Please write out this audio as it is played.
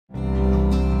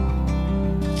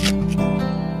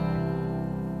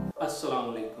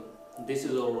this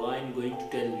is how I am going to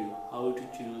tell you how to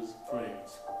choose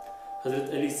friends.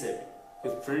 Hazrat Ali said,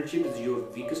 if friendship is your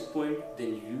weakest point,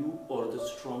 then you are the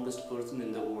strongest person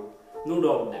in the world. No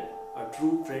doubt that a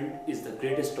true friend is the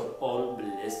greatest of all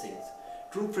blessings.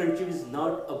 True friendship is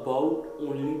not about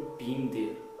only being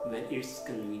there when it's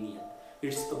convenient.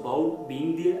 It's about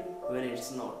being there when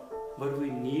it's not. But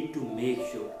we need to make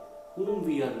sure whom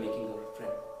we are making our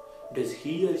friend. Does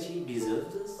he or she deserve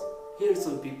us? Here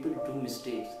some people do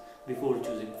mistakes before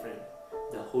choosing friend.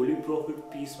 The Holy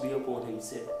Prophet, peace be upon him,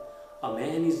 said, a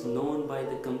man is known by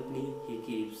the company he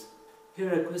keeps.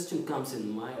 Here a question comes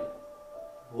in mind.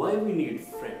 Why we need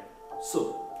friend?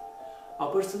 So,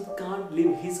 a person can't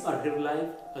live his or her life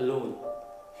alone.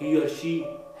 He or she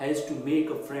has to make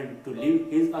a friend to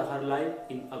live his or her life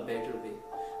in a better way.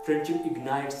 Friendship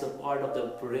ignites the part of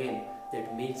the brain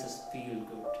that makes us feel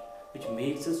good, which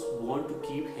makes us want to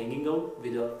keep hanging out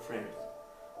with our friends.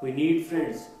 We need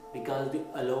friends because they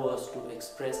allow us to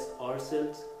express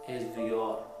ourselves as we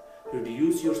are,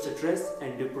 reduce your stress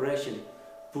and depression,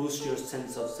 boost your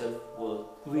sense of self-worth.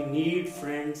 We need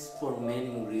friends for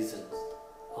many reasons,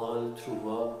 all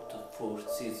throughout the 4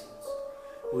 seasons.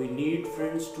 We need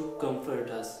friends to comfort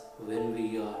us when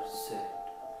we are sad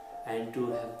and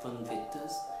to have fun with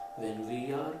us when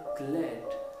we are glad.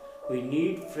 We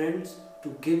need friends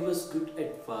to give us good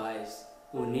advice.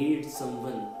 We need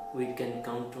someone we can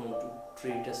count on to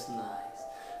treat us nice.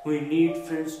 We need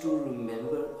friends to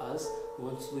remember us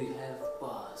once we have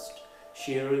passed,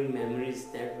 sharing memories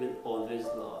that will always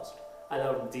last. I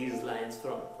love these lines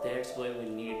from That's Why We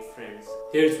Need Friends.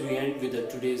 Here's we end with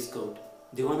today's quote.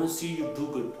 They wanna see you do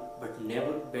good, but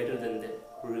never better than them.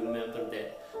 Remember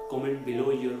that. Comment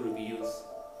below your reviews.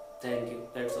 Thank you.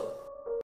 That's all.